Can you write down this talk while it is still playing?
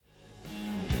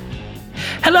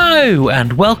Hello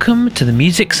and welcome to the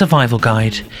Music Survival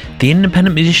Guide, the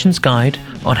independent musician's guide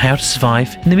on how to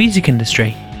survive in the music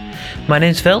industry. My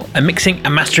name's Phil, a mixing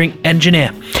and mastering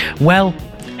engineer. Well,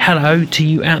 hello to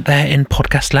you out there in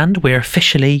podcast land. We're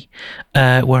officially,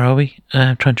 where are we?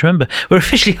 I'm trying to remember. We're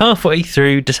officially halfway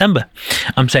through December.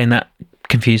 I'm saying that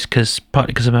confused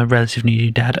partly because I'm a relative new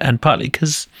dad and partly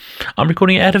because I'm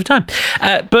recording it ahead of time.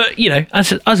 But, you know,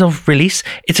 as of release,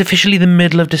 it's officially the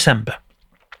middle of December.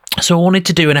 So I wanted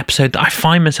to do an episode that I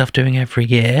find myself doing every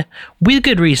year, with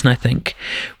good reason, I think,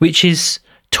 which is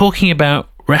talking about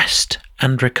rest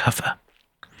and recover.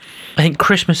 I think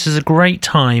Christmas is a great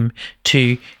time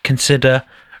to consider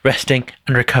resting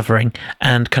and recovering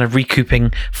and kind of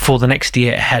recouping for the next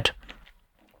year ahead.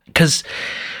 Because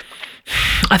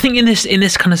I think in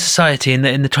this kind of society, in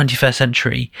the 21st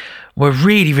century, we're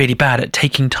really, really bad at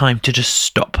taking time to just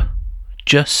stop,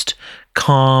 just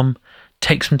calm,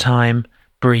 take some time,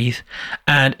 breathe.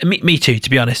 And me too, to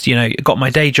be honest. You know, I got my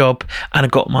day job and I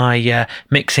got my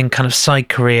mixing kind of side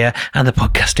career and the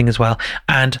podcasting as well,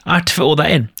 and I had to fit all that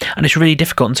in, and it's really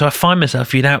difficult. And so I find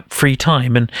myself without free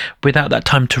time and without that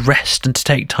time to rest and to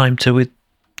take time to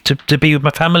be with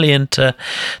my family and to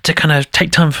kind of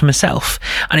take time for myself.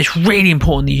 And it's really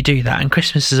important that you do that. And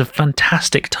Christmas is a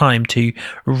fantastic time to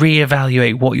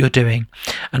reevaluate what you're doing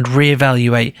and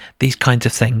reevaluate these kinds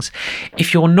of things.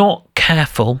 If you're not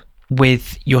careful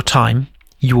with your time,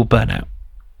 you will burn out.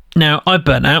 Now, I've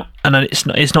burnt out, and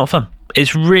it's not fun.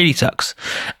 It really sucks.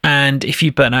 And if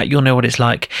you burn out, you'll know what it's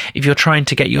like. If you're trying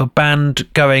to get your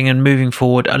band going and moving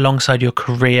forward alongside your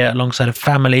career, alongside a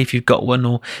family, if you've got one,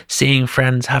 or seeing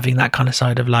friends, having that kind of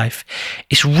side of life,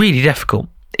 it's really difficult.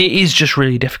 It is just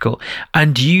really difficult.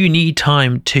 And you need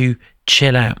time to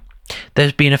chill out.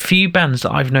 There's been a few bands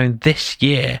that I've known this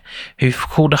year who've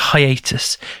called a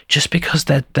hiatus just because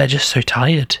they're just so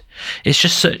tired. It's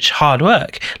just such hard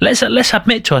work. Let's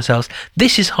admit to ourselves,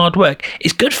 this is hard work.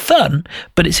 It's good fun,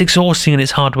 but it's exhausting and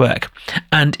it's hard work.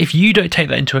 And if you don't take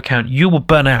that into account, you will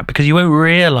burn out because you won't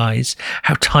realise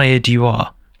how tired you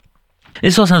are.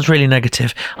 This all sounds really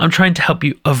negative. I'm trying to help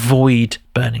you avoid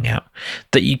burning out,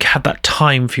 that you have that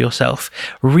time for yourself.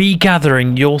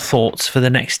 Regathering your thoughts for the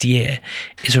next year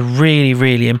is a really,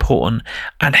 really important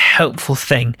and helpful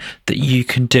thing that you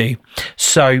can do.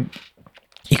 So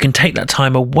you can take that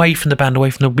time away from the band,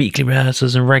 away from the weekly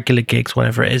rehearsals and regular gigs,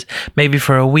 whatever it is, maybe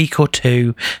for a week or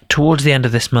two towards the end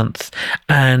of this month.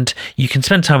 And you can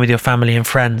spend time with your family and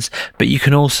friends, but you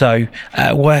can also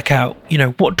work out, you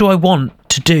know, what do I want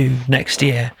to do next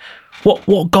year?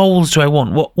 What goals do I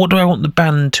want? What do I want the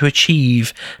band to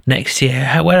achieve next year?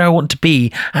 Where do I want to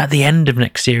be at the end of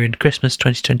next year in Christmas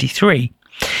 2023?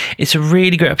 It's a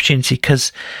really great opportunity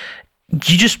because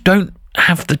you just don't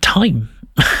have the time.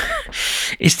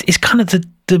 It's kind of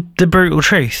the brutal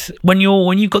truth. When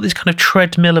you've got this kind of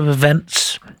treadmill of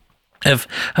events,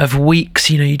 of weeks,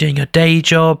 you know, you're doing your day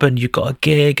job and you've got a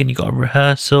gig and you've got a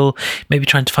rehearsal, maybe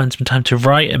trying to find some time to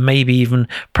write and maybe even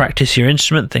practice your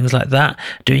instrument, things like that,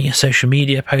 doing your social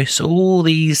media posts, all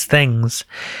these things.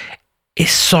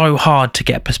 It's so hard to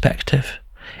get perspective.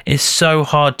 It's so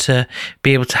hard to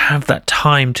be able to have that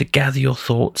time to gather your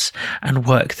thoughts and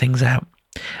work things out.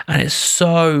 And it's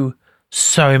so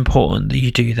important that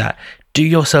you do that. Do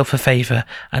yourself a favour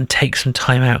and take some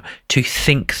time out to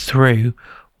think through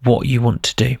what you want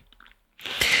to do.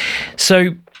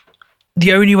 So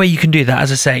the only way you can do that,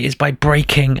 as I say, is by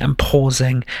breaking and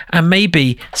pausing and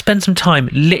maybe spend some time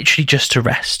literally just to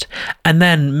rest. And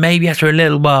then maybe after a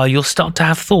little while, you'll start to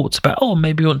have thoughts about, oh,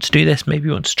 maybe you want to do this, maybe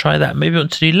you want to try that, maybe you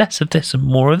want to do less of this and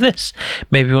more of this.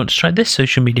 Maybe you want to try this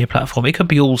social media platform. It could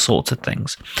be all sorts of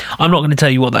things. I'm not going to tell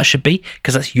you what that should be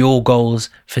because that's your goals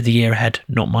for the year ahead,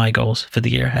 not my goals for the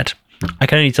year ahead. I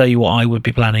can only tell you what I would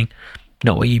be planning,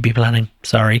 not what you'd be planning.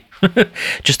 Sorry.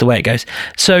 Just the way it goes.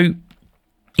 So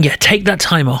yeah, take that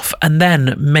time off and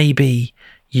then maybe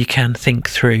you can think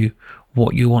through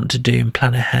what you want to do and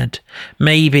plan ahead.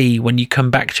 Maybe when you come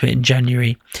back to it in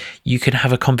January, you can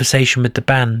have a conversation with the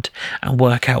band and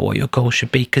work out what your goals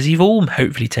should be because you've all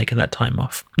hopefully taken that time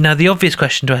off. Now, the obvious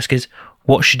question to ask is,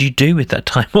 what should you do with that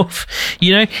time off?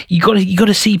 You know, you got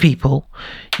to see people.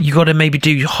 You got to maybe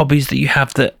do hobbies that you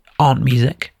have that aren't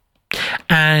music.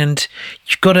 And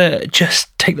you've got to just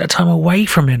take that time away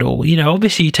from it all. You know,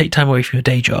 obviously you take time away from your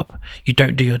day job. You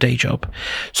don't do your day job.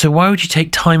 So why would you take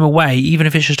time away, even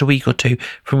if it's just a week or two,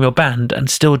 from your band and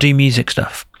still do music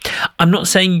stuff? I'm not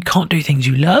saying you can't do things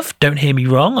you love. Don't hear me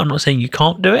wrong. I'm not saying you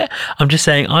can't do it. I'm just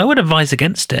saying I would advise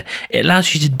against it. It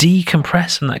allows you to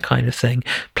decompress and that kind of thing.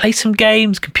 Play some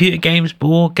games, computer games,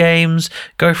 board games,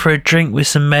 go for a drink with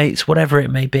some mates, whatever it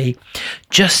may be.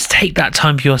 Just take that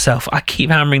time for yourself. I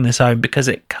keep hammering this home because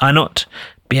it cannot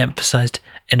be emphasized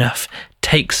enough.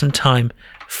 Take some time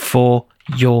for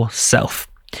yourself.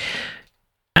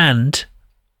 And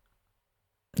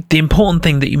the important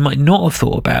thing that you might not have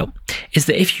thought about is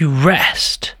that if you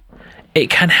rest, it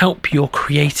can help your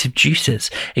creative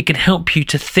juices. It can help you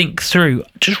to think through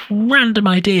just random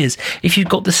ideas. If you've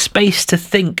got the space to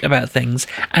think about things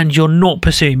and you're not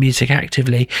pursuing music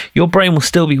actively, your brain will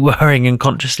still be whirring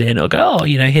unconsciously, and it'll go, oh,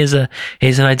 here's an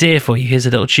idea for you. Here's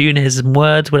a little tune, here's some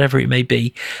words, whatever it may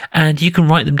be. And you can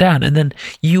write them down, and then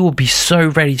you will be so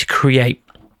ready to create,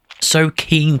 so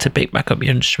keen to pick back up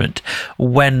your instrument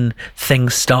when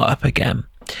things start up again.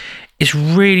 It's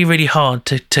really, really hard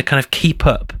to kind of keep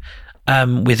up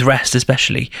with rest,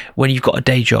 especially when you've got a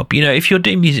day job. If you're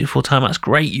doing music full time, that's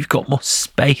great. You've got more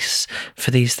space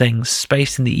for these things,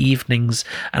 space in the evenings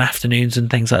and afternoons and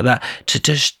things like that to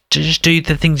just do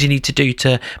the things you need to do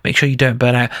to make sure you don't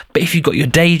burn out. But if you've got your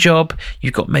day job,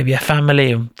 you've got maybe a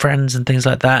family and friends and things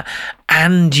like that,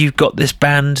 and you've got this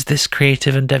band, this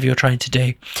creative endeavor you're trying to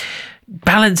do,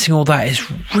 balancing all that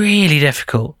is really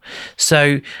difficult.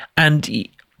 And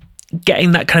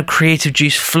getting that kind of creative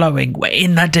juice flowing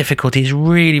in that difficulty is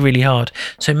really, really hard.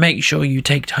 So make sure you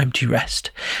take time to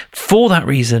rest. For that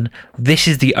reason, this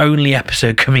is the only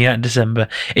episode coming out in December.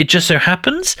 It just so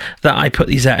happens that I put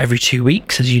these out every 2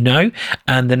 weeks, as you know,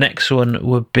 and the next one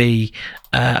would be,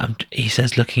 he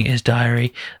says, looking at his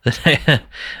diary, the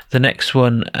next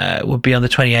one would be on the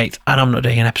 28th, and I'm not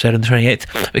doing an episode on the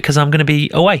 28th because I'm going to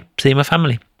be away seeing my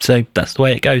family. So that's the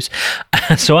way it goes.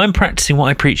 So I'm practicing what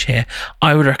I preach here.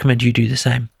 I would recommend you do the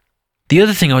same. The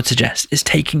other thing I would suggest is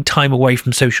taking time away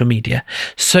from social media.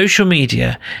 Social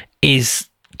media is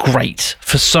great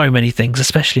for so many things,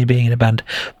 especially being in a band,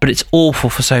 but it's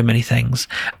awful for so many things.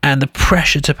 And the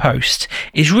pressure to post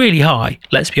is really high.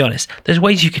 Let's be honest. There's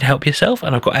ways you can help yourself,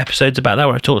 and I've got episodes about that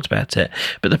where I've talked about it.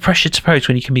 But the pressure to post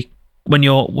when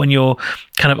you're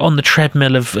kind of on the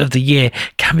treadmill of the year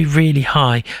can be really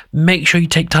high. Make sure you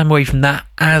take time away from that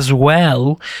as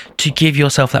well to give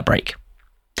yourself that break.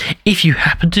 If you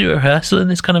happen to do a rehearsal in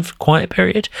this kind of quiet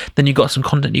period, then you've got some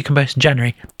content you can post in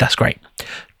January. That's great.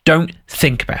 Don't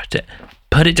think about it.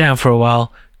 Put it down for a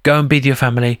while. Go and be with your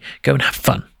family. Go and have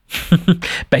fun.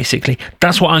 Basically,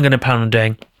 that's what I'm going to plan on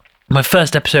doing. My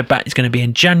first episode back is going to be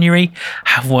in January.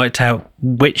 Haven't worked out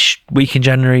which week in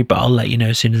January, but I'll let you know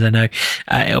as soon as I know.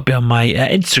 It'll be on my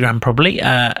Instagram probably.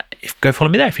 Go follow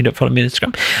me there if you don't follow me on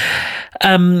Instagram.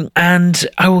 And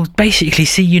I will basically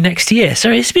see you next year.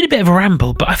 So it's been a bit of a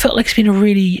ramble, but I felt like it's been a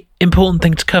really important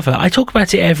thing to cover. I talk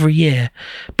about it every year,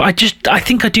 but I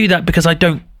think I do that because I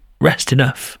don't rest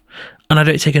enough and I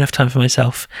don't take enough time for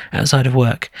myself outside of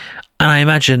work. And I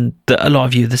imagine that a lot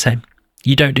of you are the same.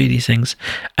 You don't do these things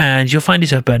and you'll find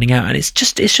yourself burning out, and it's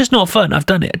just not fun. I've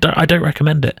done it. I don't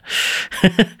recommend it.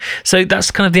 So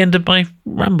that's kind of the end of my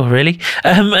ramble, really.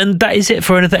 And that is it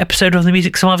for another episode of the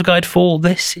Music Survival Guide for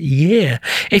this year.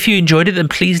 If you enjoyed it, then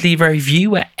please leave a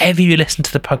review wherever you listen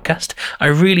to the podcast. I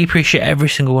really appreciate every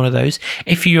single one of those.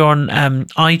 If you're on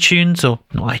iTunes, or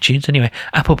not iTunes anyway,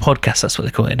 Apple Podcasts, that's what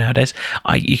they call it nowadays.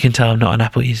 You can tell I'm not an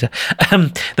Apple user.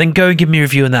 Then go and give me a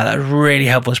review on that. That's really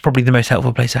helpful. It's probably the most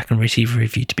helpful place I can receive a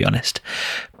review, to be honest.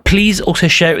 Please also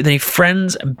share it with any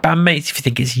friends and bandmates if you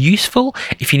think it's useful.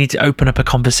 If you need to open up a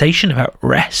conversation about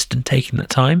rest and taking that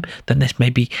time, then this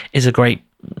maybe is a great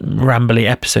rambly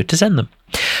episode to send them.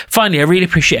 Finally, I really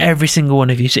appreciate every single one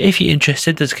of you. So if you're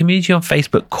interested, there's a community on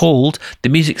Facebook called the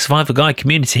Music Survival Guide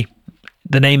Community.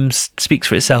 The name speaks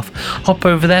for itself. Hop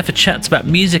over there for chats about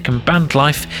music and band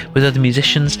life with other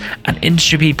musicians and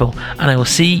industry people, and I will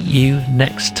see you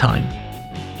next time.